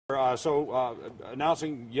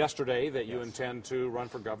Announcing yesterday that you intend to run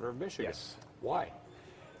for governor of Michigan. Yes. Why?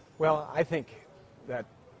 Well, I think that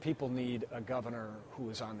people need a governor who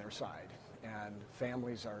is on their side. And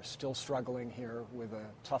families are still struggling here with a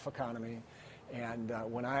tough economy. And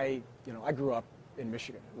when I grew up in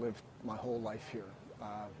Michigan, lived my whole life here.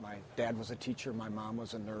 My dad was a teacher, my mom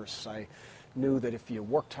was a nurse. I knew that if you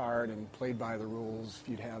worked hard and played by the rules,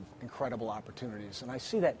 you'd have incredible opportunities. And I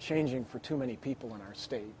see that changing for too many people in our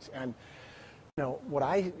state. And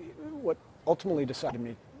what ultimately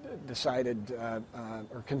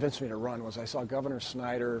convinced me to run was I saw Governor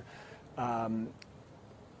Snyder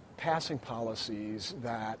passing policies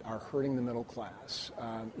that are hurting the middle class.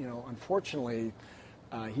 Unfortunately,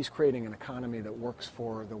 he's creating an economy that works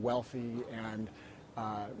for the wealthy and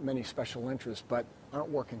many special interests, but aren't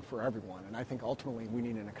working for everyone. And I think ultimately we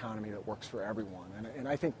need an economy that works for everyone. And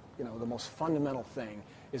I think the most fundamental thing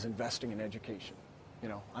is investing in education.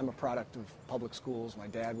 I'm a product of public schools. My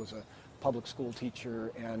dad was a public school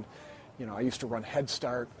teacher, and I used to run Head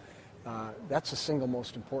Start. That's the single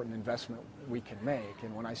most important investment we can make.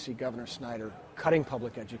 And when I see Governor Snyder cutting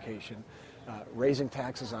public education, raising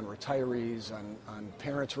taxes on retirees, on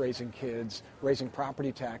parents raising kids, raising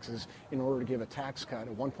property taxes in order to give a tax cut,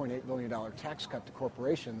 a $1.8 billion tax cut to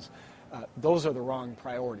corporations, those are the wrong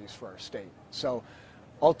priorities for our state. So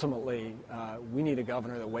ultimately, we need a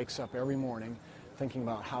governor that wakes up every morning thinking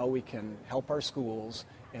about how we can help our schools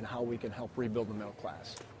and how we can help rebuild the middle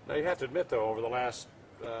class. Now, you have to admit, though, over the last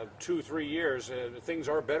 2-3 years, things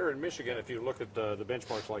are better in Michigan if you look at the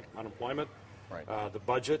benchmarks like unemployment, right. The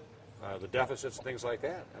budget, the deficits, things like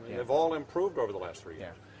that. I mean, they've all improved over the last 3 years.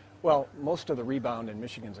 Yeah. Well, most of the rebound in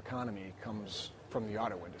Michigan's economy comes from the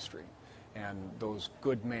auto industry and those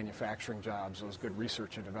good manufacturing jobs, those good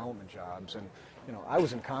research and development jobs. And, I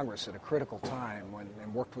was in Congress at a critical time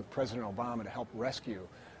and worked with President Obama to help rescue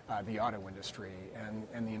the auto industry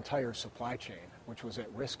and the entire supply chain, which was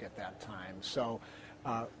at risk at that time. So,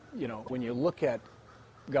 when you look at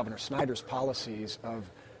Governor Snyder's policies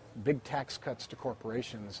of big tax cuts to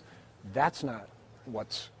corporations, that's not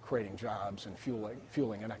what's creating jobs and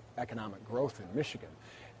fueling economic growth in Michigan.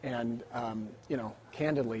 And,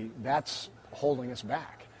 candidly, that's holding us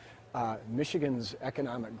back. Michigan's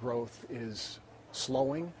economic growth is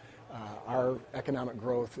slowing. Our economic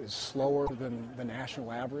growth is slower than the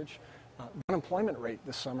national average. The unemployment rate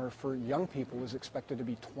this summer for young people is expected to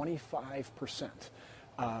be 25%.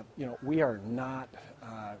 We are not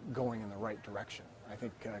going in the right direction. I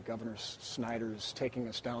think Governor Snyder's taking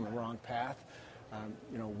us down the wrong path.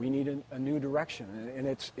 We need a new direction, and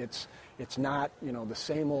it's not the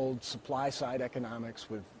same old supply side economics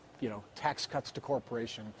with tax cuts to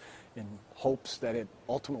corporation in hopes that it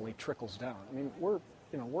ultimately trickles down. I mean, we're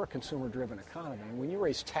a consumer-driven economy, and when you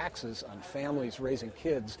raise taxes on families raising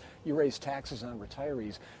kids, you raise taxes on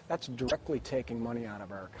retirees, that's directly taking money out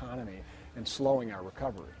of our economy and slowing our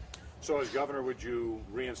recovery. So as governor, would you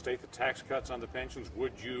reinstate the tax cuts on the pensions?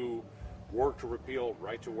 Would you work to repeal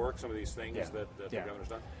right to work, some of these things that the governor's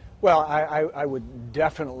done? Well, I would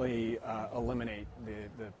definitely eliminate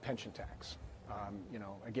the pension tax.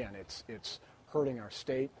 Again, it's hurting our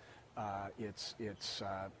state. It's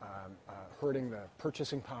hurting the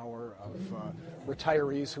purchasing power of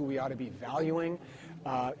retirees who we ought to be valuing,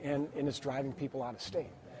 and it's driving people out of state.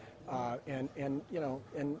 And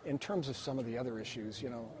in terms of some of the other issues,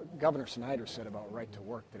 Governor Snyder said about right to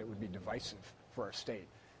work that it would be divisive for our state,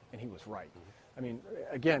 and he was right. I mean,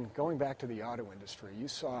 again, going back to the auto industry, you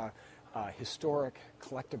saw historic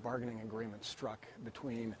collective bargaining agreement struck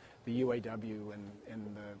between the UAW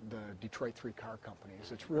and the Detroit 3 car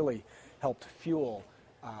companies. It's really helped fuel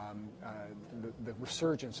the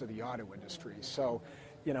resurgence of the auto industry. So,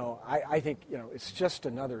 I think, it's just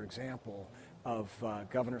another example of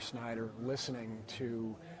Governor Snyder listening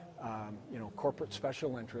to, corporate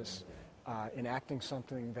special interests, enacting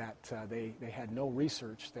something that they had no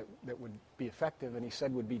research that would be effective, and he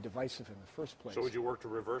said would be divisive in the first place. So would you work to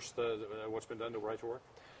reverse what's been done to right to work?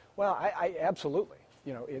 Well, I absolutely.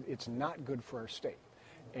 It's not good for our state.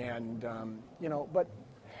 And, but,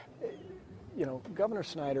 Governor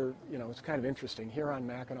Snyder, it's kind of interesting. Here on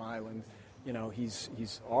Mackinac Island,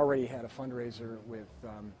 he's already had a fundraiser with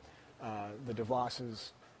the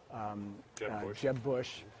DeVosses, Jeb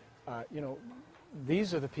Bush.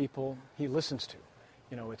 These are the people he listens to.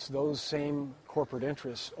 It's those same corporate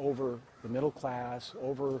interests over the middle class,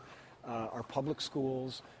 over our public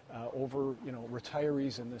schools, over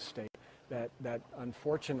retirees in this state that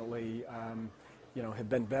unfortunately have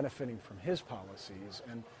been benefiting from his policies,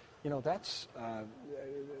 and that's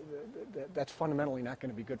fundamentally not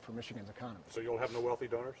going to be good for Michigan's economy. So you'll have no wealthy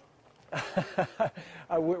donors?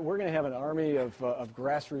 We're going to have an army of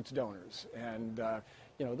grassroots donors, and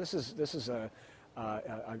this is a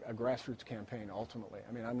grassroots campaign ultimately.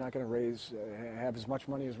 I mean, I'm not going to have as much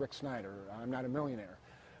money as Rick Snyder. I'm not a millionaire.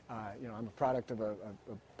 I'm a product of a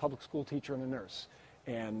public school teacher and a nurse,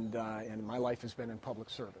 and my life has been in public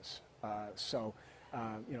service. So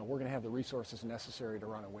we're going to have the resources necessary to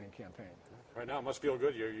run a winning campaign. Right now, it must feel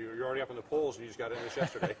good. You're already up in the polls, and you just got in this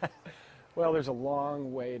yesterday. Well, there's a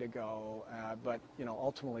long way to go, but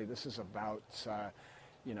ultimately this is about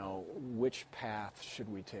which path should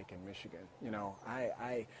we take in Michigan.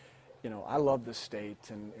 I love the state,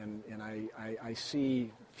 and I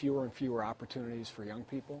see fewer and fewer opportunities for young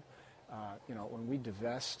people. When we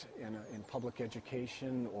divest in public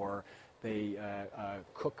education, or they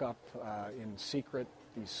cook up in secret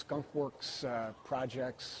these skunk works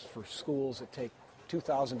projects for schools that take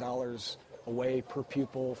 $2,000 away per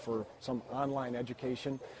pupil for some online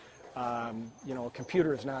education. A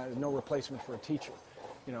computer is no replacement for a teacher.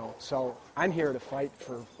 So I'm here to fight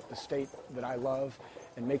for the state that I love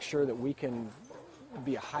and make sure that we can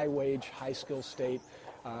be a high-wage, high-skill state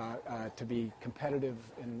to be competitive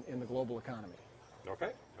in the global economy.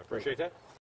 Okay, I appreciate that.